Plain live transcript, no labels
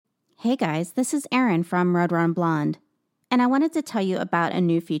Hey guys, this is Erin from Red Run Blonde, and I wanted to tell you about a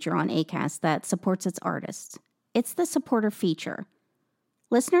new feature on Acast that supports its artists. It's the supporter feature.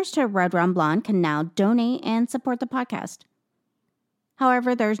 Listeners to Red Run Blonde can now donate and support the podcast.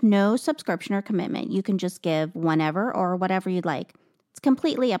 However, there's no subscription or commitment. You can just give whenever or whatever you'd like. It's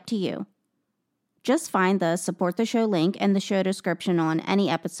completely up to you. Just find the Support the Show link in the show description on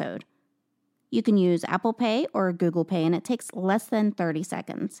any episode. You can use Apple Pay or Google Pay, and it takes less than 30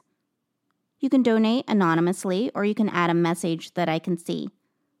 seconds. You can donate anonymously, or you can add a message that I can see.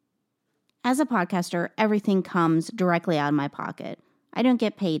 As a podcaster, everything comes directly out of my pocket. I don't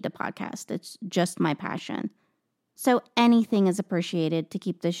get paid to podcast. It's just my passion. So anything is appreciated to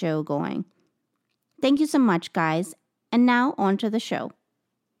keep the show going. Thank you so much, guys. And now on to the show.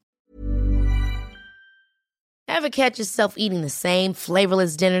 Ever catch yourself eating the same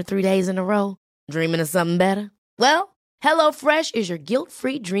flavorless dinner 3 days in a row? Dreaming of something better? Well, HelloFresh is your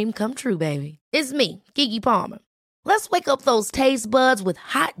guilt-free dream come true, baby. It's me, Keke Palmer. Let's wake up those taste buds with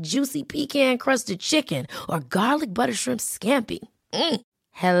hot, juicy pecan-crusted chicken or garlic butter shrimp scampi.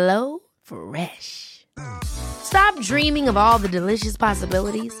 Hello Fresh. Stop dreaming of all the delicious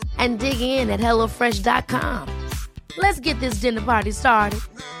possibilities and dig in at HelloFresh.com. Let's get this dinner party started.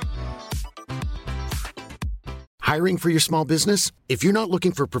 Hiring for your small business? If you're not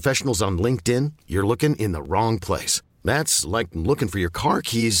looking for professionals on LinkedIn, you're looking in the wrong place. That's like looking for your car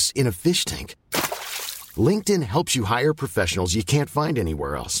keys in a fish tank. LinkedIn helps you hire professionals you can't find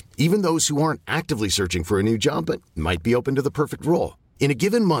anywhere else, even those who aren't actively searching for a new job but might be open to the perfect role. In a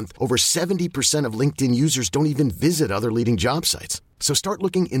given month, over 70% of LinkedIn users don't even visit other leading job sites. So start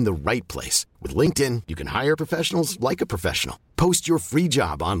looking in the right place. With LinkedIn, you can hire professionals like a professional. Post your free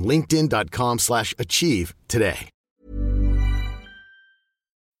job on linkedin.com/achieve today.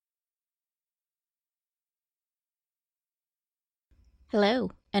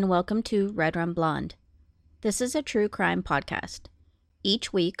 Hello, and welcome to Red Run Blonde. This is a true crime podcast.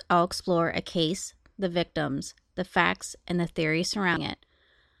 Each week, I'll explore a case, the victims, the facts, and the theories surrounding it.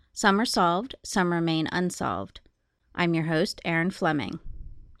 Some are solved, some remain unsolved. I'm your host, Erin Fleming.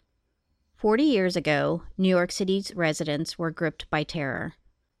 40 years ago, New York City's residents were gripped by terror.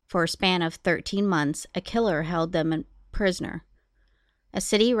 For a span of 13 months, a killer held them a prisoner. A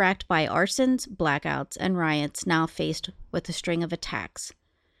city racked by arsons, blackouts, and riots now faced with a string of attacks.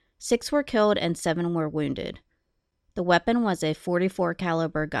 6 were killed and 7 were wounded. The weapon was a .44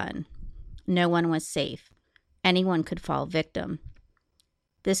 caliber gun. No one was safe. Anyone could fall victim.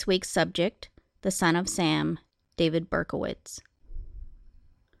 This week's subject, the son of Sam, David Berkowitz.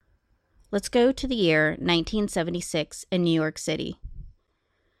 Let's go to the year 1976 in New York City.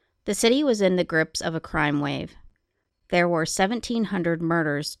 The city was in the grips of a crime wave. There were 1,700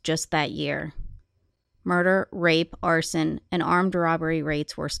 murders just that year. Murder, rape, arson, and armed robbery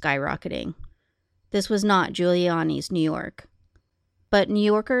rates were skyrocketing. This was not Giuliani's New York. But New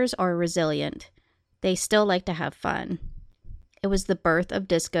Yorkers are resilient. They still like to have fun. It was the birth of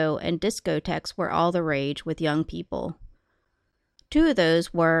disco, and discotheques were all the rage with young people. 2 of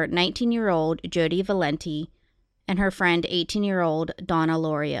those were 19-year-old Jody Valenti and her friend 18-year-old Donna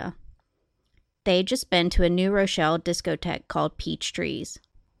Lauria. They had just been to a New Rochelle discotheque called Peach Trees.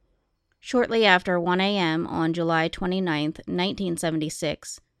 Shortly after 1 a.m. on July 29,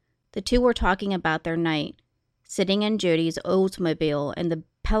 1976, the 2 were talking about their night, sitting in Jody's Oldsmobile in the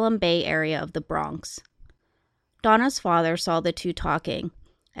Pelham Bay area of the Bronx. Donna's father saw the 2 talking,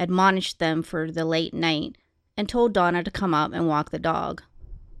 admonished them for the late night, and told Donna to come up and walk the dog.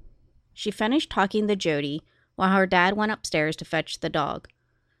 She finished talking to Jody while her dad went upstairs to fetch the dog.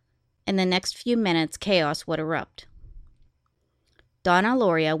 In the next few minutes, chaos would erupt. Donna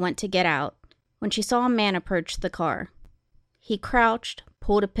Lauria went to get out when she saw a man approach the car. He crouched,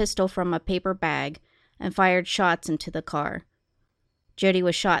 pulled a pistol from a paper bag, and fired shots into the car. Jody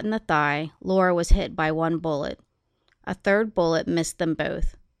was shot in the thigh. Laura was hit by 1 bullet. A 3rd bullet missed them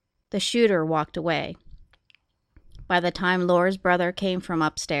both. The shooter walked away. By the time Laura's brother came from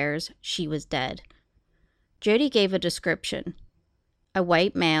upstairs, she was dead. Jody gave a description. A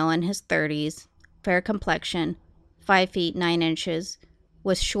white male in his 30s, fair complexion, 5 feet 9 inches,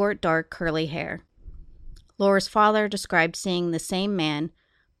 with short, dark, curly hair. Laura's father described seeing the same man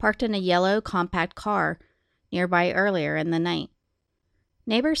parked in a yellow compact car nearby earlier in the night.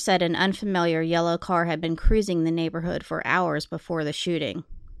 Neighbors said an unfamiliar yellow car had been cruising the neighborhood for hours before the shooting.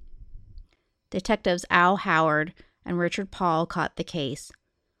 Detectives Al Howard and Richard Paul caught the case.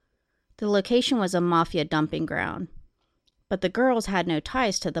 The location was a mafia dumping ground, but the girls had no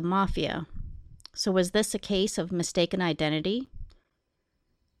ties to the mafia. So was this a case of mistaken identity?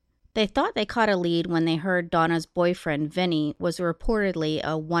 They thought they caught a lead when they heard Donna's boyfriend, Vinny, was reportedly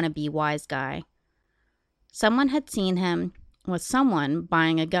a wannabe wise guy. Someone had seen him with someone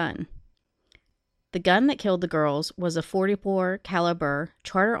buying a gun. The gun that killed the girls was a .44 caliber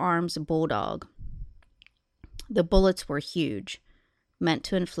Charter Arms Bulldog. The bullets were huge, meant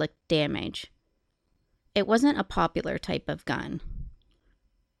to inflict damage. It wasn't a popular type of gun.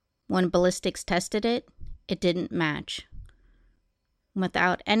 When ballistics tested it, it didn't match.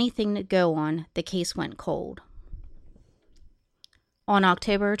 Without anything to go on, the case went cold. On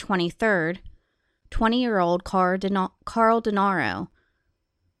October 23rd, 20-year-old Carl Denaro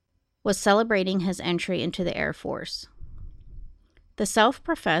was celebrating his entry into the Air Force. The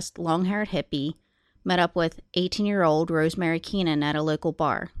self-professed long-haired hippie met up with 18-year-old Rosemary Keenan at a local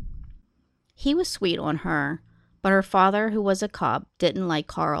bar. He was sweet on her, but her father, who was a cop, didn't like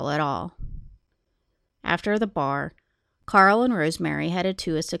Carl at all. After the bar, Carl and Rosemary headed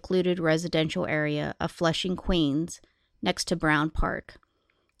to a secluded residential area of Flushing, Queens, next to Brown Park,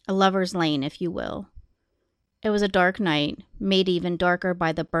 a lover's lane, if you will. It was a dark night, made even darker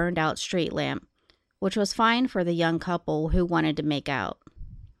by the burned-out street lamp, which was fine for the young couple who wanted to make out.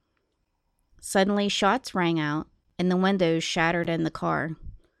 Suddenly, shots rang out, and the windows shattered in the car.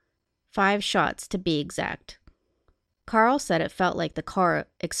 5 shots, to be exact. Carl said it felt like the car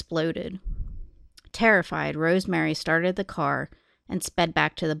exploded. Terrified, Rosemary started the car and sped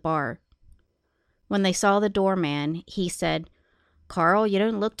back to the bar. When they saw the doorman, he said, "Carl, you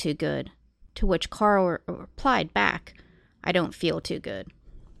don't look too good." To which Carl replied back, "I don't feel too good."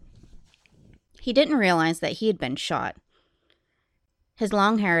 He didn't realize that he had been shot. His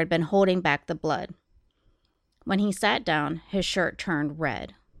long hair had been holding back the blood. When he sat down, his shirt turned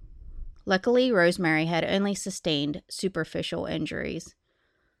red. Luckily, Rosemary had only sustained superficial injuries.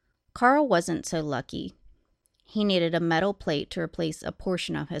 Carl wasn't so lucky. He needed a metal plate to replace a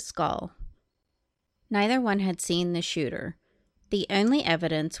portion of his skull. Neither one had seen the shooter. The only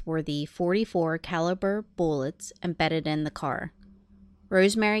evidence were the .44 caliber bullets embedded in the car.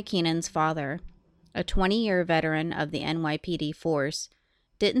 Rosemary Keenan's father, a 20-year veteran of the NYPD force,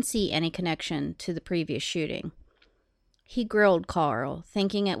 didn't see any connection to the previous shooting. He grilled Carl,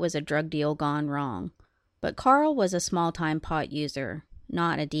 thinking it was a drug deal gone wrong, but Carl was a small-time pot user,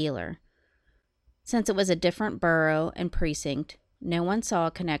 not a dealer. Since it was a different borough and precinct, no one saw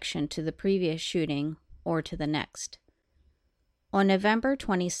a connection to the previous shooting or to the next. On November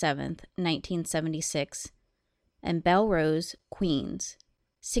 27, 1976, in Belrose, Queens,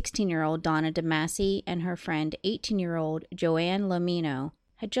 16-year-old Donna DeMasi and her friend 18-year-old Joanne Lomino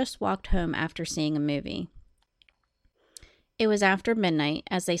had just walked home after seeing a movie. It was after midnight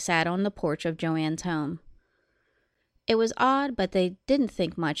as they sat on the porch of Joanne's home. It was odd, but they didn't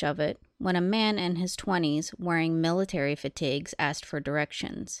think much of it when a man in his 20s wearing military fatigues asked for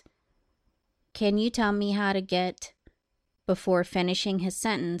directions. "Can you tell me how to get..." Before finishing his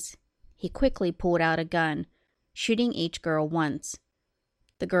sentence, he quickly pulled out a gun, shooting each girl once.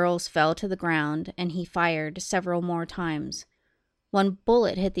 The girls fell to the ground, and he fired several more times. One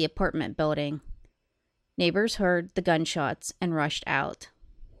bullet hit the apartment building. Neighbors heard the gunshots and rushed out.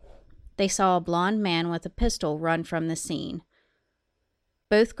 They saw a blond man with a pistol run from the scene.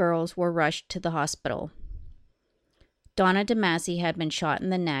 Both girls were rushed to the hospital. Donna DeMasi had been shot in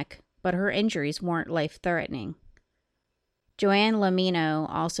the neck, but her injuries weren't life-threatening. Joanne Lomino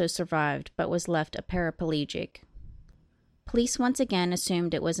also survived, but was left a paraplegic. Police once again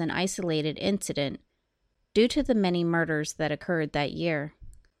assumed it was an isolated incident due to the many murders that occurred that year.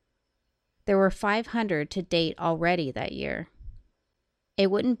 There were 500 to date already that year. It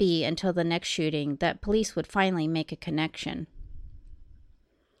wouldn't be until the next shooting that police would finally make a connection.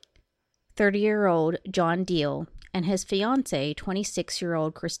 30-year-old John Deal and his fiancée,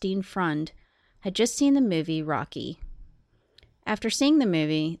 26-year-old Christine Frund, had just seen the movie Rocky. After seeing the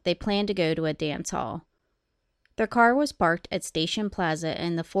movie, they planned to go to a dance hall. Their car was parked at Station Plaza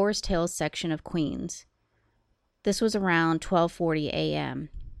in the Forest Hills section of Queens. This was around 12:40 a.m.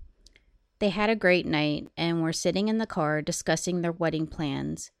 They had a great night and were sitting in the car discussing their wedding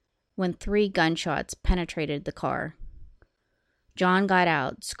plans when 3 gunshots penetrated the car. John got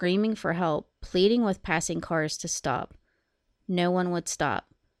out, screaming for help, pleading with passing cars to stop. No one would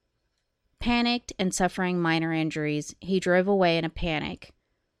stop. Panicked and suffering minor injuries, he drove away in a panic.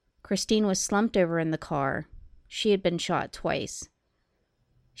 Christine was slumped over in the car. She had been shot twice.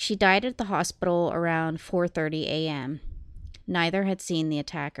 She died at the hospital around 4:30 a.m. Neither had seen the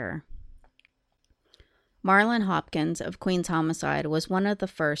attacker. Marlon Hopkins of Queens Homicide was one of the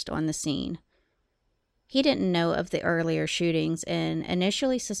first on the scene. He didn't know of the earlier shootings and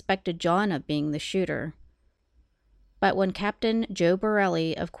initially suspected John of being the shooter. But when Captain Joe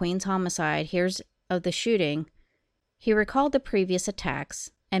Borelli of Queens Homicide hears of the shooting, he recalled the previous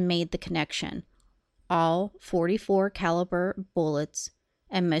attacks and made the connection. All .44 caliber bullets,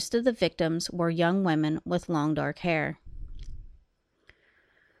 and most of the victims were young women with long dark hair.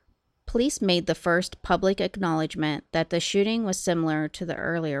 Police made the first public acknowledgement that the shooting was similar to the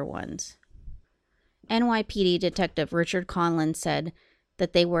earlier ones. NYPD Detective Richard Conlon said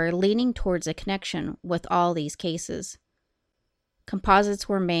that they were leaning towards a connection with all these cases. Composites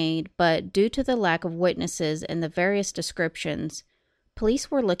were made, but due to the lack of witnesses and the various descriptions, police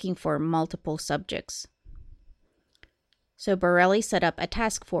were looking for multiple subjects. So Borelli set up a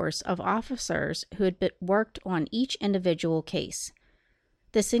task force of officers who had worked on each individual case.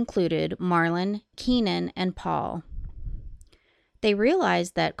 This included Marlon, Keenan, and Paul. They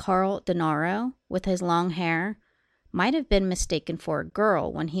realized that Carl Denaro, with his long hair, might have been mistaken for a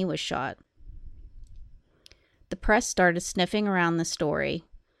girl when he was shot. The press started sniffing around the story.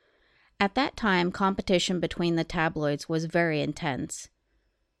 At that time, competition between the tabloids was very intense.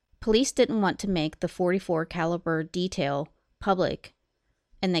 Police didn't want to make the .44 caliber detail public,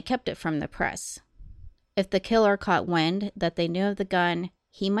 and they kept it from the press. If the killer caught wind that they knew of the gun,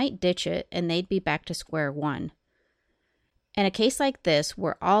 he might ditch it and they'd be back to square one. In a case like this,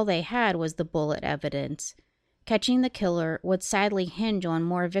 where all they had was the bullet evidence, catching the killer would sadly hinge on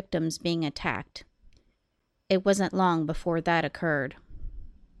more victims being attacked. It wasn't long before that occurred.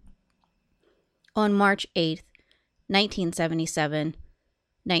 On March 8, 1977,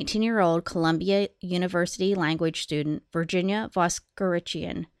 19-year-old Columbia University language student Virginia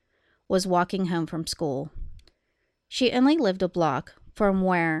Voskerichian was walking home from school. She only lived a block from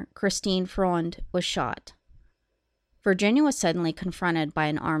where Christine Freund was shot. Virginia was suddenly confronted by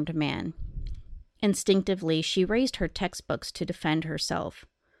an armed man. Instinctively, she raised her textbooks to defend herself.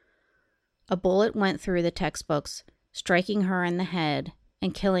 A bullet went through the textbooks, striking her in the head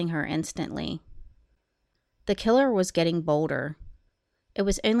and killing her instantly. The killer was getting bolder. It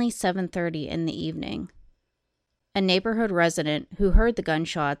was only 7:30 in the evening. A neighborhood resident who heard the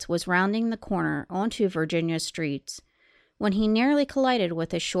gunshots was rounding the corner onto Virginia's streets when he nearly collided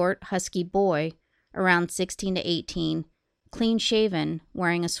with a short, husky boy around 16 to 18, clean-shaven,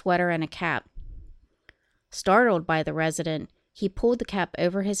 wearing a sweater and a cap. Startled by the resident, he pulled the cap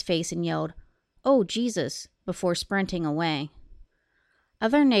over his face and yelled, "Oh, Jesus," before sprinting away.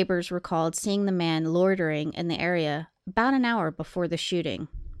 Other neighbors recalled seeing the man loitering in the area about an hour before the shooting.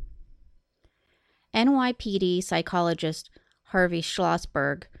 NYPD psychologist Harvey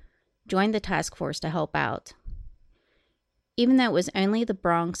Schlossberg joined the task force to help out. Even though it was only the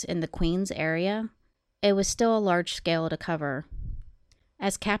Bronx and the Queens area, it was still a large scale to cover.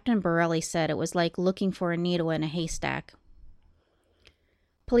 As Captain Borelli said, it was like looking for a needle in a haystack.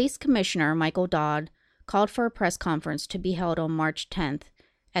 Police Commissioner Michael Dodd called for a press conference to be held on March 10th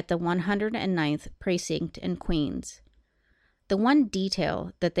at the 109th Precinct in Queens. The one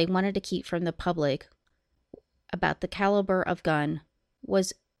detail that they wanted to keep from the public about the caliber of gun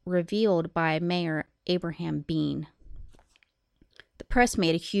was revealed by Mayor Abraham Bean. The press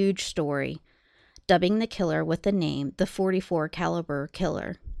made a huge story, dubbing the killer with the name the .44 caliber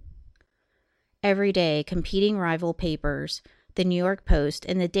killer. Every day, competing rival papers, the New York Post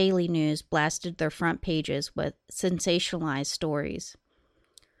and the Daily News, blasted their front pages with sensationalized stories.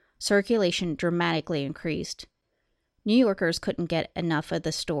 Circulation dramatically increased. New Yorkers couldn't get enough of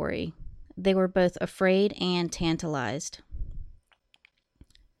the story. They were both afraid and tantalized.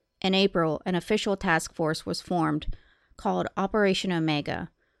 In April, an official task force was formed called Operation Omega.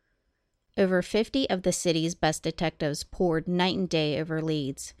 Over 50 of the city's best detectives poured night and day over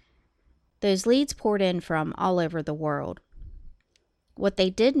leads. Those leads poured in from all over the world. What they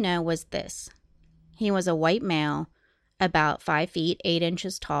did know was this. He was a white male, about 5 feet 8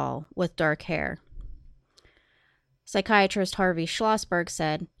 inches tall, with dark hair. Psychiatrist Harvey Schlossberg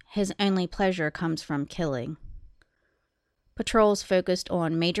said, his only pleasure comes from killing. Patrols focused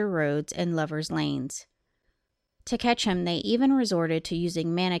on major roads and lovers' lanes. To catch him, they even resorted to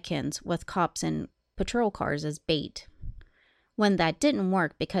using mannequins with cops in patrol cars as bait. When that didn't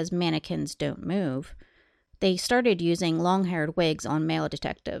work because mannequins don't move, they started using long-haired wigs on male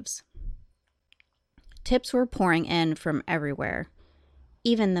detectives. Tips were pouring in from everywhere,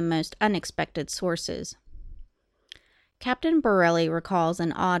 even the most unexpected sources. Captain Borelli recalls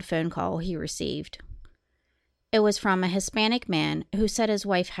an odd phone call he received. It was from a Hispanic man who said his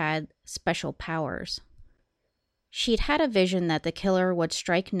wife had special powers. She'd had a vision that the killer would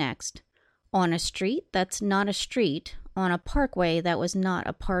strike next, on a street that's not a street, on a parkway that was not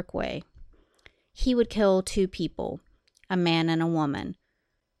a parkway. He would kill 2 people, a man and a woman,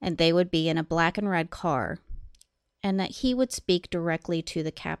 and they would be in a black and red car. and that he would speak directly to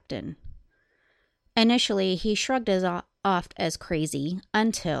the captain. Initially, he shrugged it off as crazy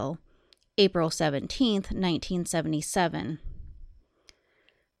until April 17th, 1977.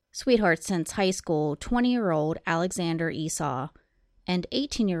 Sweethearts since high school, 20-year-old Alexander Esau and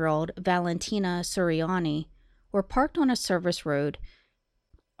 18-year-old Valentina Suriani were parked on a service road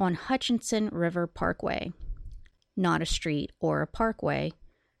on Hutchinson River Parkway, not a street or a parkway,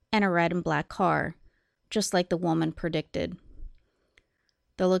 and a red and black car, just like the woman predicted.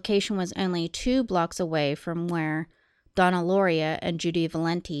 The location was only 2 blocks away from where Donna Lauria and Judy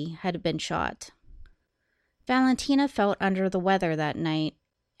Valenti had been shot. Valentina felt under the weather that night,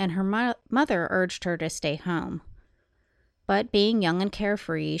 and her mother urged her to stay home. But being young and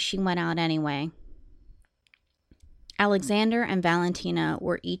carefree, she went out anyway. Alexander and Valentina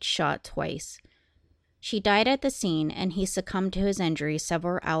were each shot twice. She died at the scene, and he succumbed to his injuries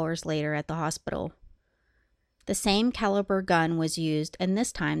several hours later at the hospital. The same caliber gun was used, and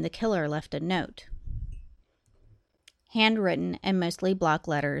this time the killer left a note. Handwritten in mostly block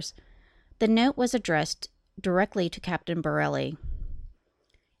letters, the note was addressed directly to Captain Borelli.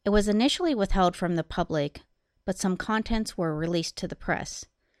 It was initially withheld from the public, but some contents were released to the press.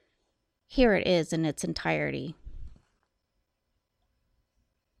 Here it is in its entirety.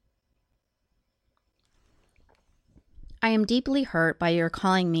 I am deeply hurt by your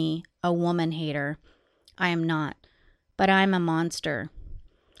calling me a woman hater. I am not, but I am a monster.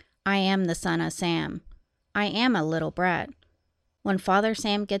 I am the son of Sam. I am a little brat. When Father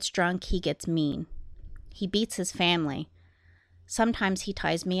Sam gets drunk, he gets mean. He beats his family. Sometimes he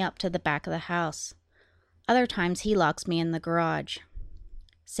ties me up to the back of the house. Other times he locks me in the garage.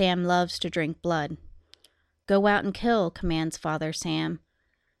 Sam loves to drink blood. Go out and kill, commands Father Sam.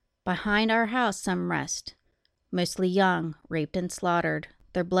 Behind our house some rest. Mostly young, raped and slaughtered,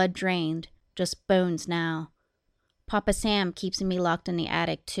 their blood drained, just bones now. Papa Sam keeps me locked in the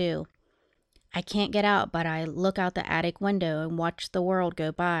attic, too. I can't get out, but I look out the attic window and watch the world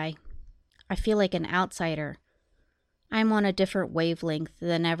go by. I feel like an outsider. I'm on a different wavelength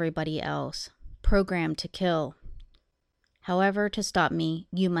than everybody else, programmed to kill. However, to stop me,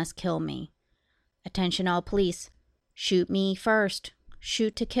 you must kill me. Attention all police. Shoot me first.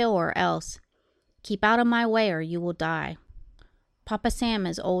 Shoot to kill or else. Keep out of my way or you will die. Papa Sam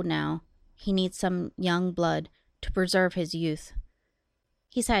is old now. He needs some young blood to preserve his youth.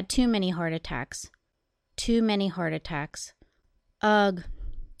 He's had too many heart attacks. Too many heart attacks. Ugh.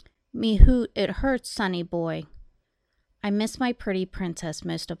 Me hoot, it hurts, sonny boy. I miss my pretty princess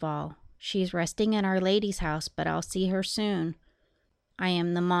most of all. She's resting in Our Lady's house, but I'll see her soon. I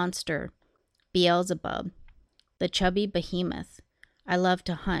am the monster, Beelzebub, the chubby behemoth. I love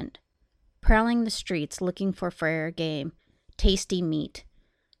to hunt, prowling the streets looking for fair game, tasty meat.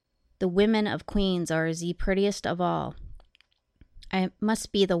 The women of Queens are the prettiest of all. I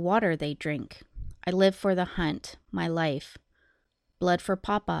must be the water they drink. I live for the hunt, my life. Blood for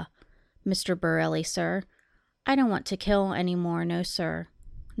Papa, Mr. Borelli, sir. I don't want to kill any more, no, sir.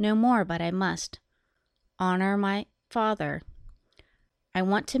 No more, but I must. Honor my father. I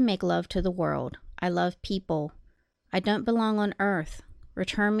want to make love to the world. I love people. I don't belong on earth.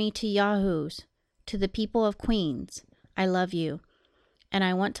 Return me to Yahoos, to the people of Queens. I love you, and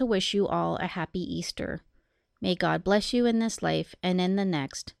I want to wish you all a happy Easter. May God bless you in this life and in the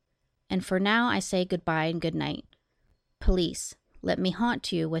next. And for now, I say goodbye and good night. Police, let me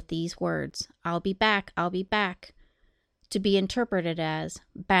haunt you with these words. I'll be back, I'll be back. To be interpreted as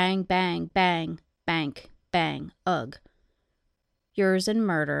bang, bang, bang, bank, bang, ugh. Yours in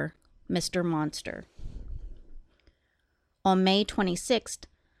murder, Mr. Monster. On May 26th,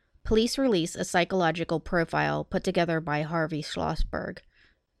 police released a psychological profile put together by Harvey Schlossberg.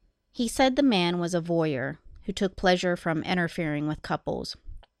 He said the man was a voyeur who took pleasure from interfering with couples.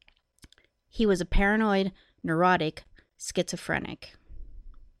 He was a paranoid, neurotic, schizophrenic.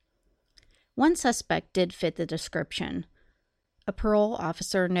 One suspect did fit the description. A parole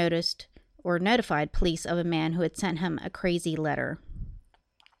officer notified police of a man who had sent him a crazy letter.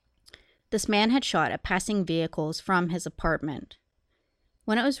 This man had shot at passing vehicles from his apartment.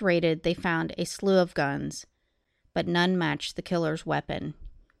 When it was raided, they found a slew of guns, but none matched the killer's weapon.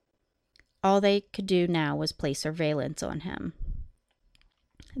 All they could do now was place surveillance on him.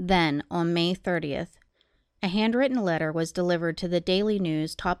 Then, on May 30th, a handwritten letter was delivered to the Daily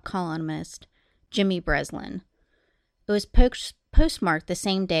News top columnist, Jimmy Breslin. It was postmarked the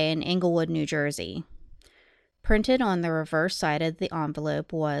same day in Englewood, New Jersey. Printed on the reverse side of the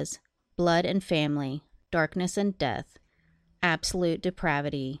envelope was Blood and Family, Darkness and Death, Absolute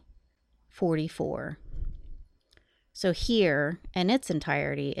Depravity, 44. So here, in its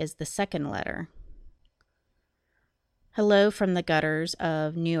entirety, is the second letter. Hello from the gutters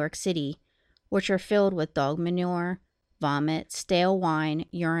of New York City, which are filled with dog manure, vomit, stale wine,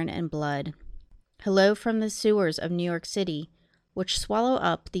 urine, and blood. Hello from the sewers of New York City, which swallow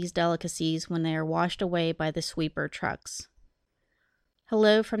up these delicacies when they are washed away by the sweeper trucks.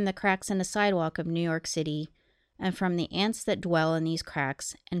 Hello from the cracks in the sidewalk of New York City, and from the ants that dwell in these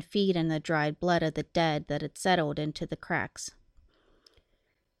cracks and feed in the dried blood of the dead that had settled into the cracks.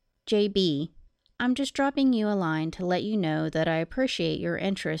 JB, I'm just dropping you a line to let you know that I appreciate your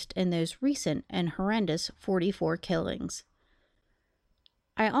interest in those recent and horrendous 44 killings.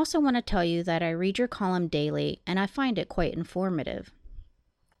 I also want to tell you that I read your column daily and I find it quite informative.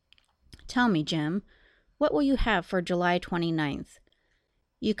 Tell me, Jim, what will you have for July 29th?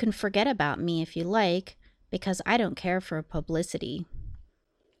 You can forget about me if you like, because I don't care for publicity.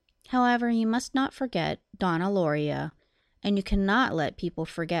 However, you must not forget Donna Lauria, and you cannot let people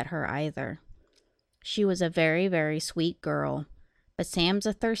forget her either. She was a very, very sweet girl, but Sam's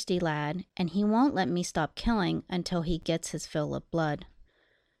a thirsty lad, and he won't let me stop killing until he gets his fill of blood.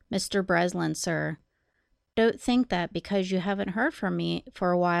 Mr. Breslin, sir, don't think that because you haven't heard from me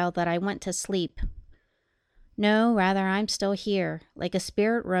for a while that I went to sleep. No, rather I'm still here, like a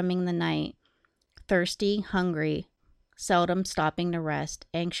spirit roaming the night, thirsty, hungry, seldom stopping to rest,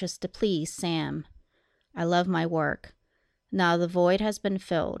 anxious to please Sam. I love my work. Now the void has been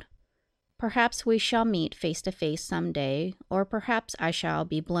filled. Perhaps we shall meet face to face some day, or perhaps I shall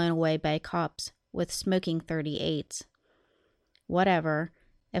be blown away by cops with smoking 38s. Whatever,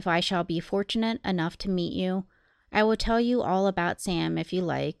 if I shall be fortunate enough to meet you, I will tell you all about Sam if you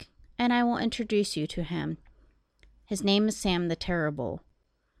like, and I will introduce you to him. His name is Sam the Terrible.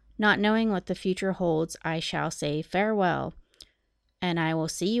 Not knowing what the future holds, I shall say farewell, and I will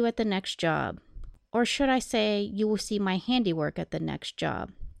see you at the next job. Or should I say, you will see my handiwork at the next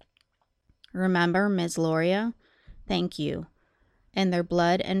job. Remember, Ms. Lauria? Thank you. In their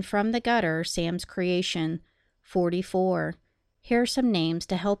blood and from the gutter, Sam's creation, 44. Here are some names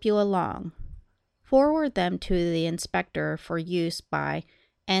to help you along. Forward them to the inspector for use by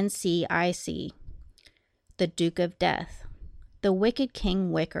NCIC. The Duke of Death. The Wicked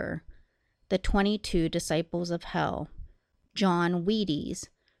King Wicker. The 22 Disciples of Hell. John Wheaties,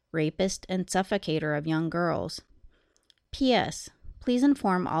 rapist and suffocator of young girls. P.S. Please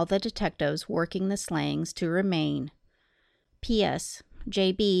inform all the detectives working the slayings to remain. P.S.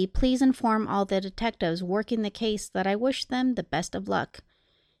 J.B., please inform all the detectives working the case that I wish them the best of luck.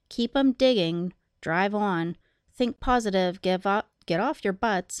 Keep 'em digging, drive on, think positive, get off your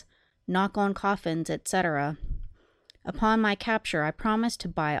butts, knock on coffins, etc. Upon my capture, I promise to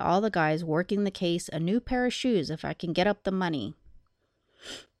buy all the guys working the case a new pair of shoes if I can get up the money.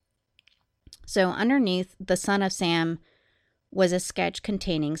 So underneath the Son of Sam was a sketch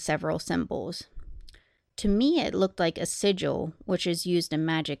containing several symbols. To me, it looked like a sigil, which is used in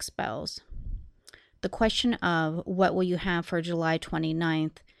magic spells. The question of what will you have for July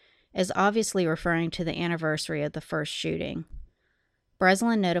 29th is obviously referring to the anniversary of the first shooting.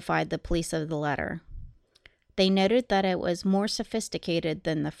 Breslin notified the police of the letter. They noted that it was more sophisticated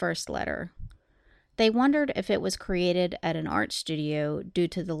than the first letter. They wondered if it was created at an art studio due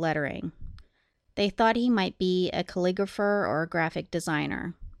to the lettering. They thought he might be a calligrapher or a graphic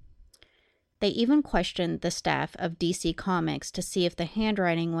designer. They even questioned the staff of DC Comics to see if the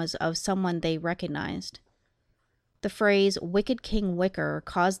handwriting was of someone they recognized. The phrase Wicked King Wicker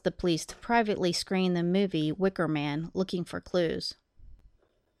caused the police to privately screen the movie Wicker Man, looking for clues.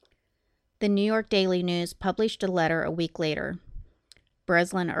 The New York Daily News published a letter a week later.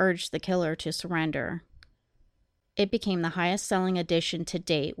 Breslin urged the killer to surrender. It became the highest-selling edition to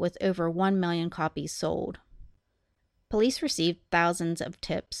date, with over 1 million copies sold. Police received thousands of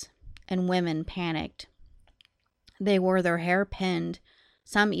tips, and women panicked. They wore their hair pinned,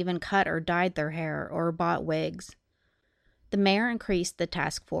 some even cut or dyed their hair or bought wigs. The mayor increased the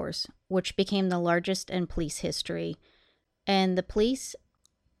task force, which became the largest in police history, and the police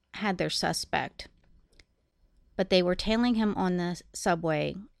had their suspect. But they were tailing him on the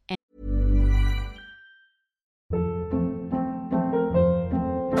subway.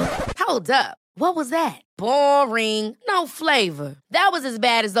 Hold up. What was that? Boring. No flavor. That was as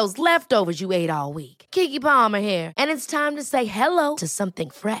bad as those leftovers you ate all week. Keke Palmer here, and it's time to say hello to something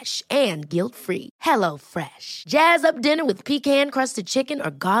fresh and guilt-free. Hello Fresh. Jazz up dinner with pecan-crusted chicken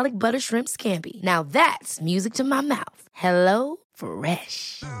or garlic butter shrimp scampi. Now that's music to my mouth. Hello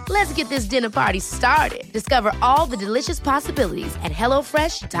Fresh. Let's get this dinner party started. Discover all the delicious possibilities at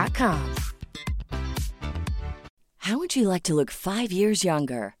HelloFresh.com. How would you like to look 5 years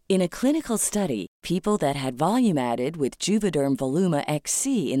younger? In a clinical study, people that had volume added with Juvederm Voluma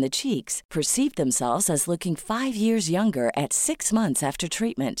XC in the cheeks perceived themselves as looking 5 years younger at 6 months after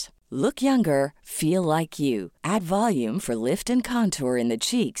treatment. Look younger, feel like you. Add volume for lift and contour in the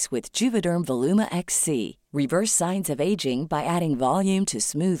cheeks with Juvederm Voluma XC. Reverse signs of aging by adding volume to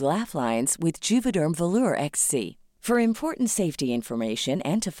smooth laugh lines with Juvederm Volure XC. For important safety information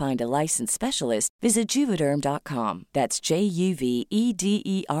and to find a licensed specialist, visit Juvederm.com. That's JUVEDERM.com.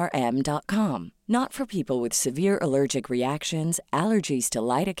 Not for people with severe allergic reactions, allergies to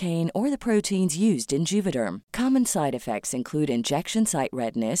lidocaine, or the proteins used in Juvederm. Common side effects include injection site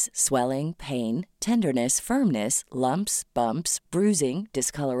redness, swelling, pain, tenderness, firmness, lumps, bumps, bruising,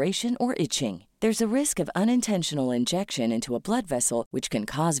 discoloration, or itching. There's a risk of unintentional injection into a blood vessel, which can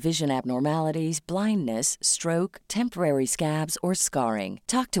cause vision abnormalities, blindness, stroke, temporary scabs, or scarring.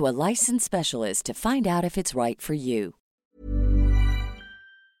 Talk to a licensed specialist to find out if it's right for you.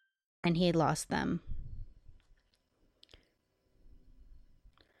 And he lost them.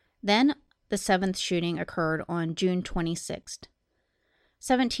 Then the seventh shooting occurred on June 26th.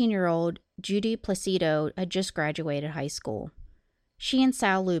 17-year-old Judy Placido had just graduated high school. She and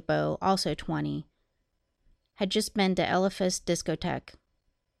Sal Lupo, also 20, had just been to Elephas Discotheque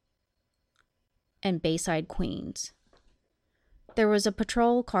in Bayside, Queens. There was a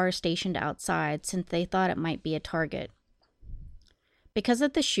patrol car stationed outside since they thought it might be a target. Because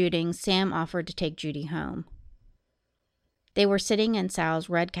of the shooting, Sam offered to take Judy home. They were sitting in Sal's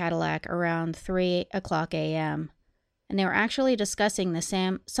red Cadillac around 3 o'clock a.m., and they were actually discussing the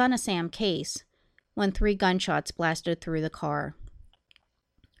Son of Sam case when 3 gunshots blasted through the car.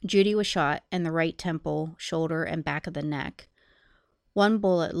 Judy was shot in the right temple, shoulder, and back of the neck. 1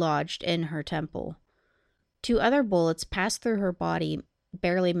 bullet lodged in her temple. 2 other bullets passed through her body,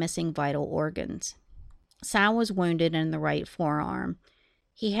 barely missing vital organs. Sal was wounded in the right forearm.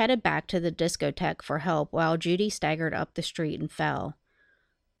 He headed back to the discotheque for help while Judy staggered up the street and fell.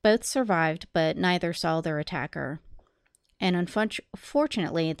 Both survived, but neither saw their attacker. And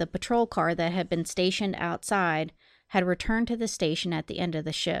unfortunately, the patrol car that had been stationed outside had returned to the station at the end of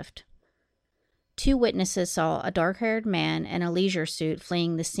the shift. 2 witnesses saw a dark-haired man in a leisure suit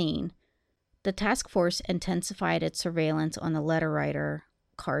fleeing the scene. The task force intensified its surveillance on the letter writer,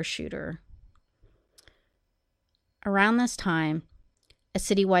 car shooter. Around this time, a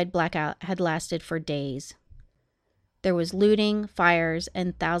citywide blackout had lasted for days. There was looting, fires,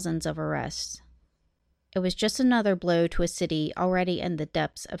 and thousands of arrests. It was just another blow to a city already in the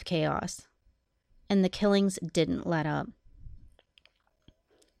depths of chaos. And the killings didn't let up.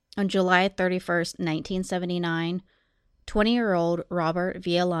 On July 31st, 1979, 20-year-old Robert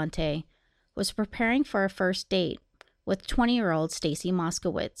Violante was preparing for a first date with 20-year-old Stacy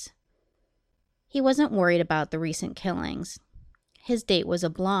Moskowitz. He wasn't worried about the recent killings. His date was a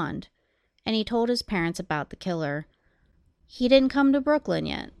blonde, and he told his parents about the killer. He didn't come to Brooklyn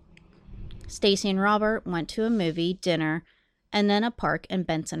yet. Stacy and Robert went to a movie, dinner, and then a park in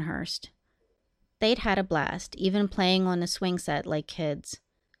Bensonhurst. They'd had a blast, even playing on the swing set like kids.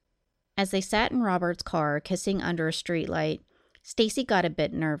 As they sat in Robert's car, kissing under a streetlight, Stacy got a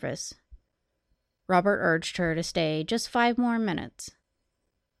bit nervous. Robert urged her to stay just 5 more minutes.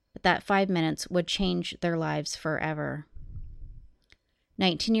 But that 5 minutes would change their lives forever.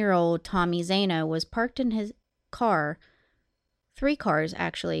 19-year-old Tommy Zano was parked in his car, 3 cars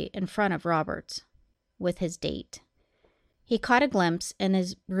actually, in front of Robert's, with his date. He caught a glimpse in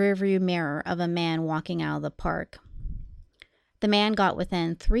his rearview mirror of a man walking out of the park. The man got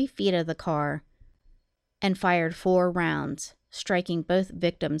within 3 feet of the car and fired 4 rounds, striking both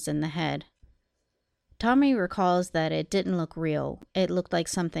victims in the head. Tommy recalls that it didn't look real. It looked like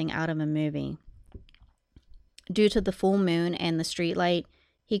something out of a movie. Due to the full moon and the streetlight,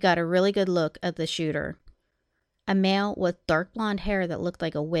 he got a really good look at the shooter. A male with dark blonde hair that looked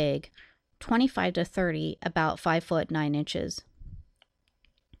like a wig, 25 to 30, about 5 foot 9 inches.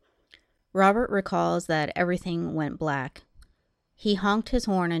 Robert recalls that everything went black. He honked his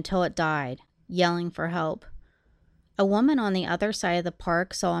horn until it died, yelling for help. A woman on the other side of the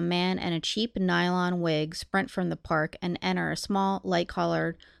park saw a man in a cheap nylon wig sprint from the park and enter a small,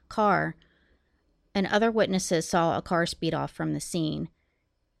 light-colored car, and other witnesses saw a car speed off from the scene,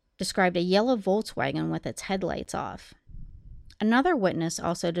 described a yellow Volkswagen with its headlights off. Another witness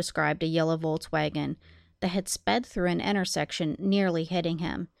also described a yellow Volkswagen that had sped through an intersection, nearly hitting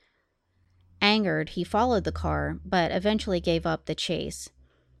him. Angered, he followed the car, but eventually gave up the chase.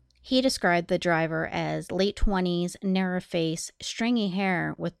 He described the driver as late 20s, narrow face, stringy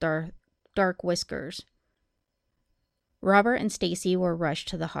hair with dark whiskers. Robert and Stacy were rushed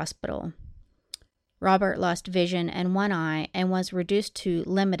to the hospital. Robert lost vision in one eye and was reduced to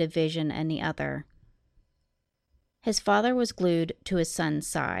limited vision in the other. His father was glued to his son's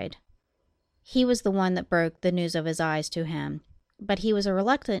side. He was the one that broke the news of his eyes to him, but he was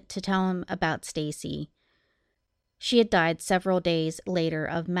reluctant to tell him about Stacy. She had died several days later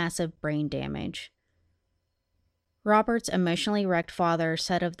of massive brain damage. Robert's emotionally wrecked father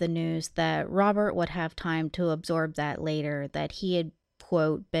said of the news that Robert would have time to absorb that later, that he had,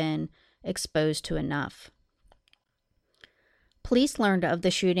 quote, been exposed to enough. Police learned of the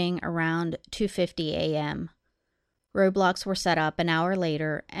shooting around 2:50 a.m. Roadblocks were set up an hour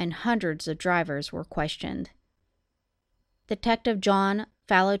later, and hundreds of drivers were questioned. Detective John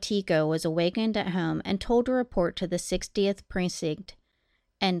Falotico was awakened at home and told to report to the 60th Precinct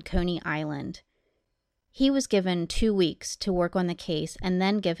and Coney Island. He was given 2 weeks to work on the case and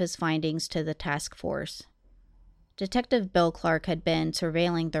then give his findings to the task force. Detective Bill Clark had been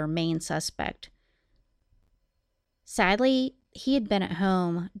surveilling their main suspect. Sadly, he had been at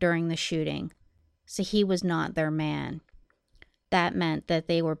home during the shooting, so he was not their man. That meant that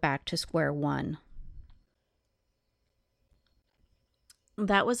they were back to square one.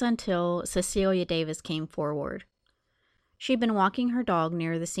 That was until Cecilia Davis came forward. She'd been walking her dog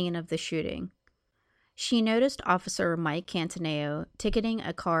near the scene of the shooting. She noticed Officer Mike Cantaneo ticketing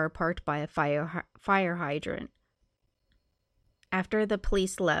a car parked by a fire hydrant. After the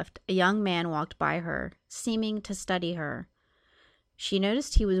police left, a young man walked by her, seeming to study her. She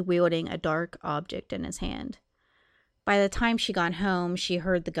noticed he was wielding a dark object in his hand. By the time she got home, she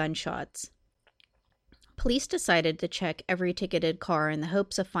heard the gunshots. Police decided to check every ticketed car in the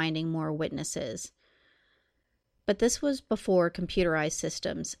hopes of finding more witnesses. But this was before computerized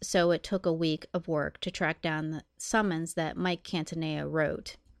systems, so it took a week of work to track down the summons that Mike Cantaneo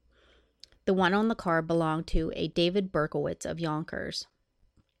wrote. The one on the car belonged to a David Berkowitz of Yonkers.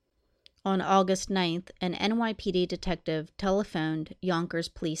 On August 9th, an NYPD detective telephoned Yonkers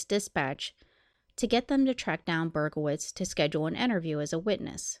Police Dispatch to get them to track down Berkowitz to schedule an interview as a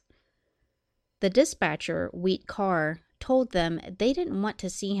witness. The dispatcher, Wheat Carr, told them they didn't want to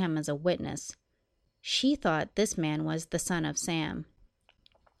see him as a witness. She thought this man was the son of Sam.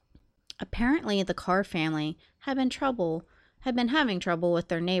 Apparently, the Carr family had been having trouble with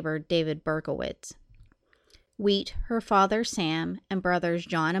their neighbor, David Berkowitz. Wheat, her father Sam, and brothers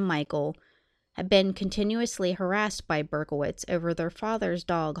John and Michael had been continuously harassed by Berkowitz over their father's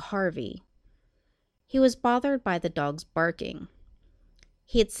dog, Harvey. He was bothered by the dog's barking.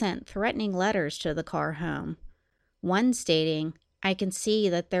 He had sent threatening letters to the Carr home, one stating, "I can see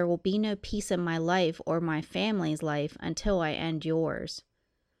that there will be no peace in my life or my family's life until I end yours."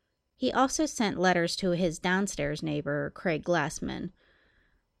 He also sent letters to his downstairs neighbor, Craig Glassman.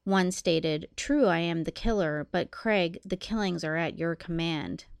 One stated, "True, I am the killer, but Craig, the killings are at your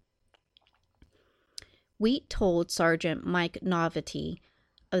command." Wheat told Sergeant Mike Novity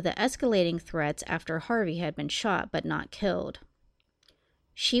of the escalating threats after Harvey had been shot but not killed.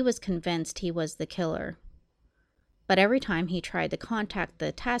 She was convinced he was the killer. But every time he tried to contact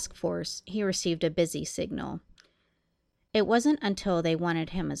the task force, he received a busy signal. It wasn't until they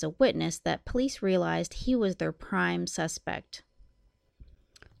wanted him as a witness that police realized he was their prime suspect.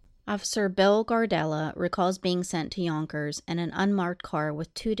 Officer Bill Gardella recalls being sent to Yonkers in an unmarked car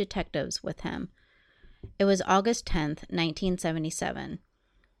with 2 detectives with him. It was August 10th, 1977.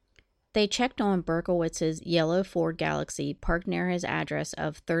 They checked on Berkowitz's yellow Ford Galaxy parked near his address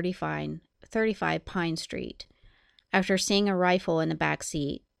of 35 Pine Street. After seeing a rifle in the back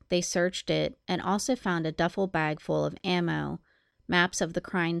seat, they searched it and also found a duffel bag full of ammo, maps of the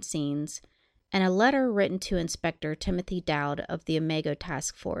crime scenes, and a letter written to Inspector Timothy Dowd of the Omega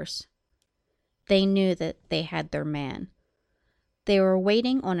Task Force. They knew that they had their man. They were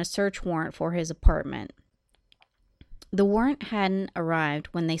waiting on a search warrant for his apartment. The warrant hadn't arrived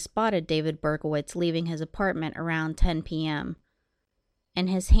when they spotted David Berkowitz leaving his apartment around 10 p.m. In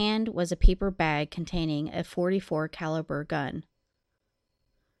his hand was a paper bag containing a .44 caliber gun.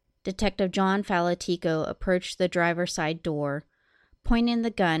 Detective John Falotico approached the driver's side door, pointing the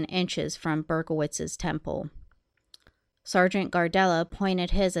gun inches from Berkowitz's temple. Sergeant Gardella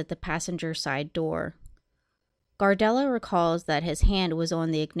pointed his at the passenger side door. Gardella recalls that his hand was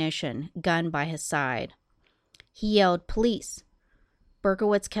on the ignition, gun by his side. He yelled, "Police!"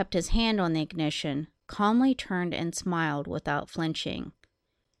 Berkowitz kept his hand on the ignition, calmly turned and smiled without flinching.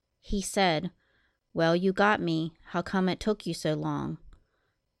 He said, "Well, you got me. How come it took you so long?"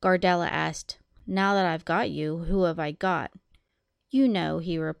 Gardella asked, "Now that I've got you, who have I got?" "You know,"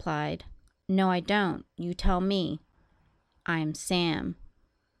 he replied. "No, I don't. You tell me." "I'm Sam."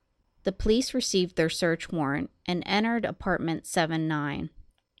 The police received their search warrant and entered apartment 79.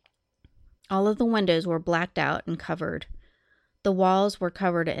 All of the windows were blacked out and covered. The walls were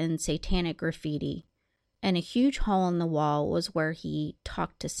covered in satanic graffiti, and a huge hole in the wall was where he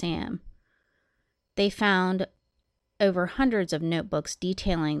talked to Sam. They found over hundreds of notebooks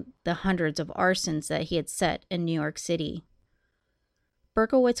detailing the hundreds of arsons that he had set in New York City.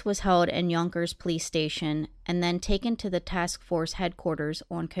 Berkowitz was held in Yonkers Police Station and then taken to the task force headquarters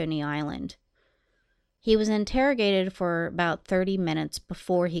on Coney Island. He was interrogated for about 30 minutes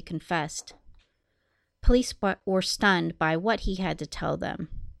before he confessed. Police were stunned by what he had to tell them.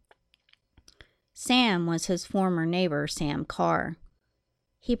 Sam was his former neighbor, Sam Carr.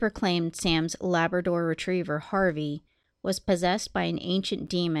 He proclaimed Sam's Labrador Retriever, Harvey, was possessed by an ancient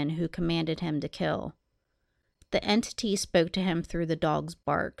demon who commanded him to kill. The entity spoke to him through the dog's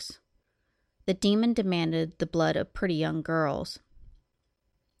barks. The demon demanded the blood of pretty young girls.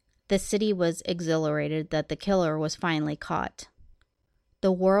 The city was exhilarated that the killer was finally caught.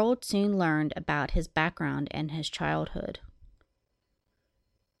 The world soon learned about his background and his childhood.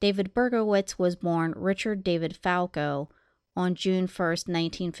 David Berkowitz was born Richard David Falco on June 1st,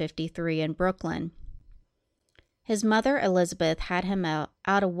 1953 in Brooklyn. His mother, Elizabeth, had him out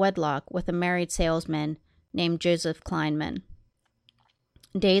of wedlock with a married salesman named Joseph Kleinman.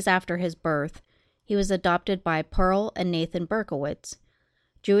 Days after his birth, he was adopted by Pearl and Nathan Berkowitz,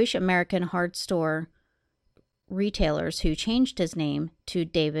 Jewish-American hard store retailers who changed his name to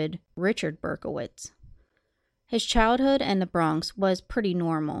David Richard Berkowitz. His childhood in the Bronx was pretty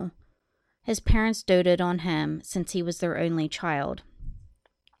normal. His parents doted on him since he was their only child.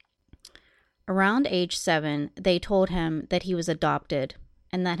 Around age 7, they told him that he was adopted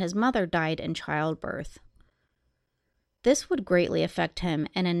and that his mother died in childbirth. This would greatly affect him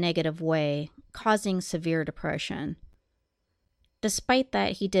in a negative way, causing severe depression. Despite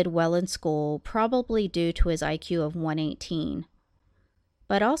that, he did well in school, probably due to his IQ of 118.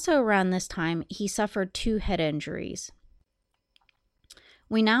 But also around this time, he suffered 2 head injuries.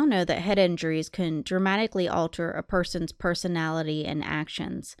 We now know that head injuries can dramatically alter a person's personality and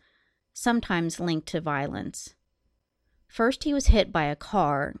actions, sometimes linked to violence. First, he was hit by a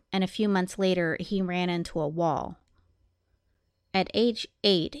car, and a few months later, he ran into a wall. At age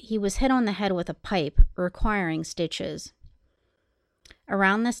 8, he was hit on the head with a pipe, requiring stitches.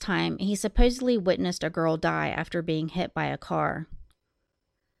 Around this time, he supposedly witnessed a girl die after being hit by a car.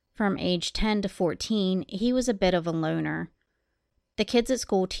 From age 10 to 14, he was a bit of a loner. The kids at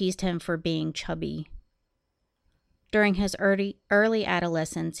school teased him for being chubby. During his early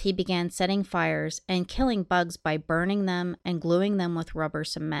adolescence, he began setting fires and killing bugs by burning them and gluing them with rubber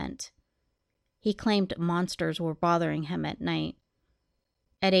cement. He claimed monsters were bothering him at night.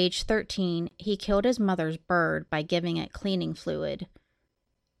 At age 13, he killed his mother's bird by giving it cleaning fluid.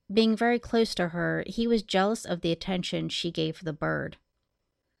 Being very close to her, he was jealous of the attention she gave the bird.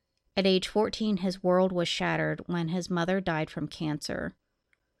 At age 14, his world was shattered when his mother died from cancer.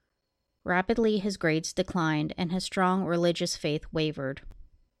 Rapidly, his grades declined and his strong religious faith wavered.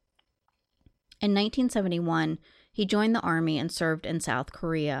 In 1971, he joined the army and served in South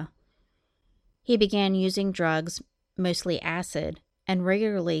Korea. He began using drugs, mostly acid, and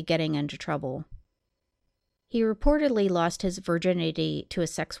regularly getting into trouble. He reportedly lost his virginity to a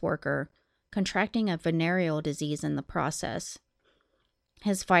sex worker, contracting a venereal disease in the process.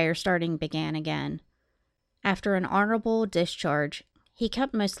 His fire starting began again. After an honorable discharge, he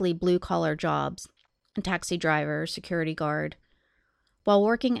kept mostly blue-collar jobs, a taxi driver, security guard. While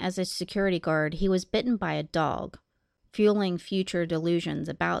working as a security guard, he was bitten by a dog, fueling future delusions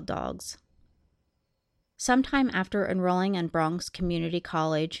about dogs. Sometime after enrolling in Bronx Community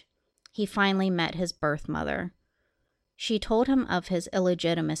College, he finally met his birth mother. She told him of his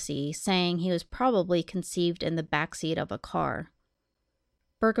illegitimacy, saying he was probably conceived in the backseat of a car.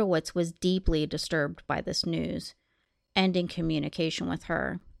 Berkowitz was deeply disturbed by this news, ending communication with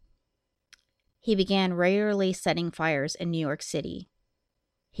her. He began regularly setting fires in New York City.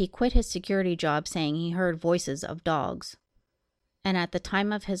 He quit his security job saying he heard voices of dogs. And at the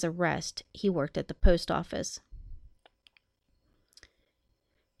time of his arrest, he worked at the post office.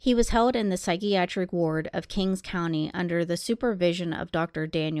 He was held in the psychiatric ward of Kings County under the supervision of Dr.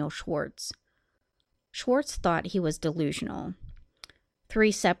 Daniel Schwartz. Schwartz thought he was delusional.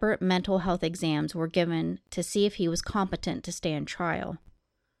 3 separate mental health exams were given to see if he was competent to stand trial.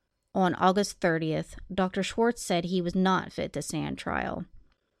 On August 30th, Dr. Schwartz said he was not fit to stand trial.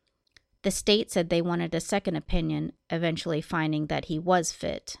 The state said they wanted a second opinion, eventually finding that he was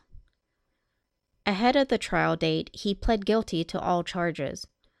fit. Ahead of the trial date, he pled guilty to all charges,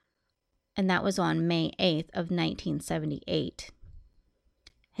 and that was on May 8th of 1978.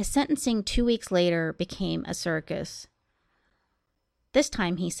 His sentencing 2 weeks later became a circus. This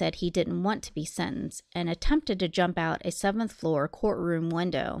time he said he didn't want to be sentenced and attempted to jump out a 7th floor courtroom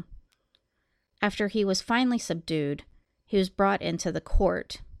window. After he was finally subdued, he was brought into the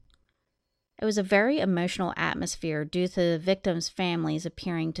court. It was a very emotional atmosphere due to the victims' families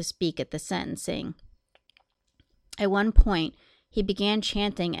appearing to speak at the sentencing. At one point, he began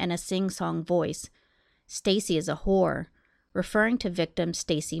chanting in a sing-song voice, "Stacy is a whore," referring to victim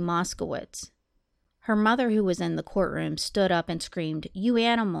Stacy Moskowitz. Her mother, who was in the courtroom, stood up and screamed, "You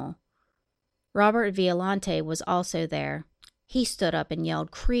animal!" Robert Violante was also there. He stood up and yelled,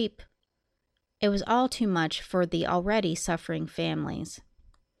 "Creep!" It was all too much for the already suffering families.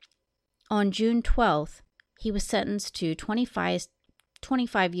 On June 12th, he was sentenced to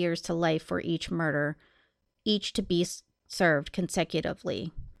 25 years to life for each murder, each to be served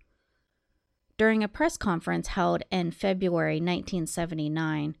consecutively. During a press conference held in February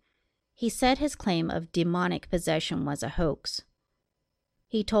 1979, he said his claim of demonic possession was a hoax.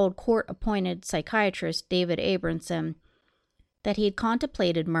 He told court-appointed psychiatrist David Abramson that he had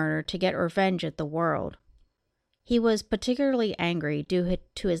contemplated murder to get revenge at the world. He was particularly angry due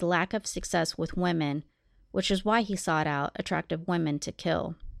to his lack of success with women, which is why he sought out attractive women to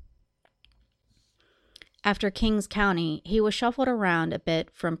kill. After Kings County, he was shuffled around a bit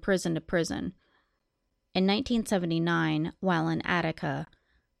from prison to prison. In 1979, while in Attica,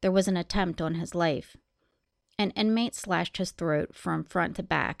 there was an attempt on his life. An inmate slashed his throat from front to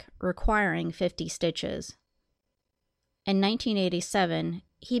back, requiring 50 stitches. In 1987,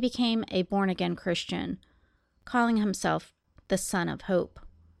 he became a born-again Christian, calling himself the Son of Hope.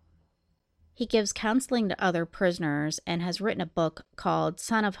 He gives counseling to other prisoners and has written a book called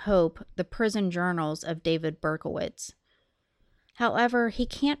Son of Hope, The Prison Journals of David Berkowitz. However, he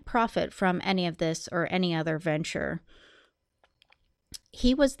can't profit from any of this or any other venture.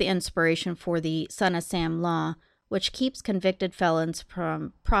 He was the inspiration for the Son of Sam law, which keeps convicted felons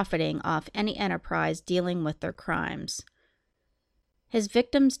from profiting off any enterprise dealing with their crimes. His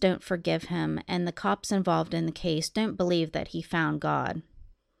victims don't forgive him, and the cops involved in the case don't believe that he found God.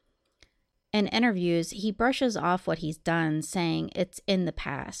 In interviews, he brushes off what he's done, saying it's in the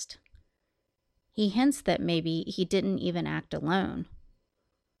past. He hints that maybe he didn't even act alone.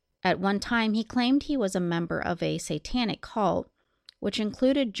 At one time, he claimed he was a member of a satanic cult, which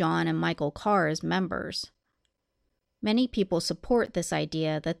included John and Michael Carr as members. Many people support this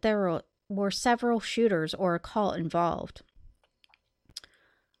idea that there were several shooters or a cult involved.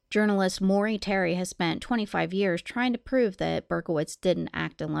 Journalist Maury Terry has spent 25 years trying to prove that Berkowitz didn't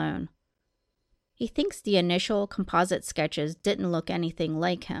act alone. He thinks the initial composite sketches didn't look anything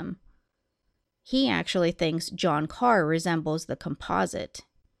like him. He actually thinks John Carr resembles the composite.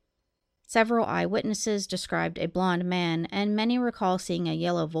 Several eyewitnesses described a blonde man, and many recall seeing a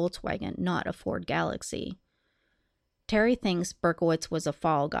yellow Volkswagen, not a Ford Galaxy. Terry thinks Berkowitz was a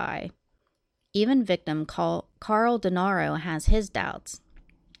fall guy. Even victim Carl Denaro has his doubts.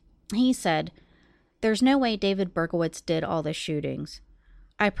 He said, "There's no way David Berkowitz did all the shootings.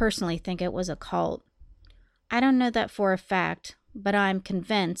 I personally think it was a cult. I don't know that for a fact, but I'm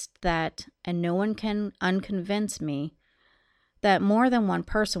convinced that, and no one can unconvince me, that more than one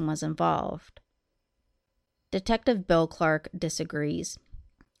person was involved." Detective Bill Clark disagrees.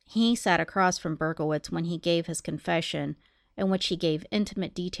 He sat across from Berkowitz when he gave his confession, in which he gave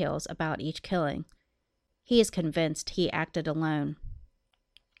intimate details about each killing. He is convinced he acted alone.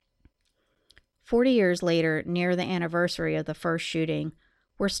 40 years later, near the anniversary of the first shooting,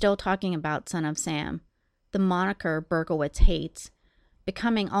 we're still talking about Son of Sam, the moniker Berkowitz hates,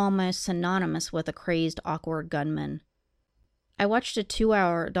 becoming almost synonymous with a crazed, awkward gunman. I watched a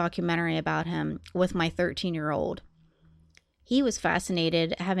 2-hour documentary about him with my 13-year-old. He was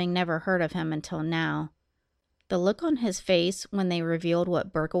fascinated, having never heard of him until now. The look on his face when they revealed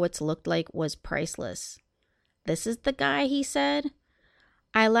what Berkowitz looked like was priceless. "This is the guy," he said.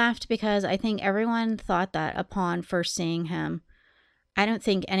 I laughed because I think everyone thought that upon first seeing him. I don't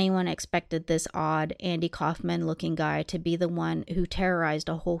think anyone expected this odd, Andy Kaufman-looking guy to be the one who terrorized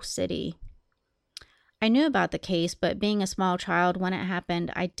a whole city. I knew about the case, but being a small child when it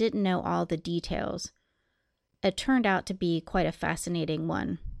happened, I didn't know all the details. It turned out to be quite a fascinating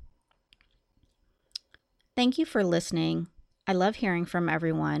one. Thank you for listening. I love hearing from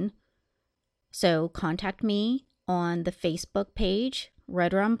everyone. So contact me on the Facebook page,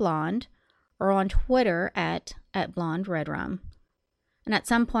 Red Rum Blonde, or on Twitter at Blonde Red Rum. And at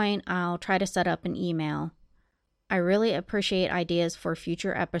some point, I'll try to set up an email. I really appreciate ideas for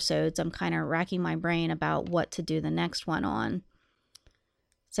future episodes. I'm kind of racking my brain about what to do the next one on.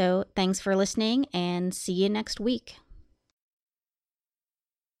 So thanks for listening, and see you next week.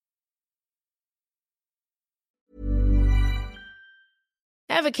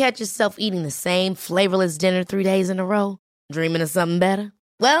 Ever catch yourself eating the same flavorless dinner 3 days in a row? Dreaming of something better?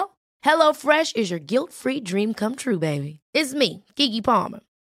 Well, HelloFresh is your guilt-free dream come true, baby. It's me, Keke Palmer.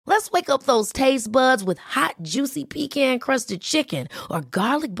 Let's wake up those taste buds with hot, juicy pecan-crusted chicken or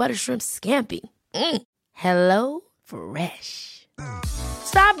garlic butter shrimp scampi. Hello Fresh.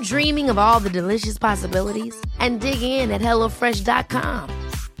 Stop dreaming of all the delicious possibilities and dig in at HelloFresh.com.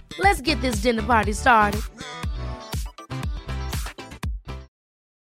 Let's get this dinner party started.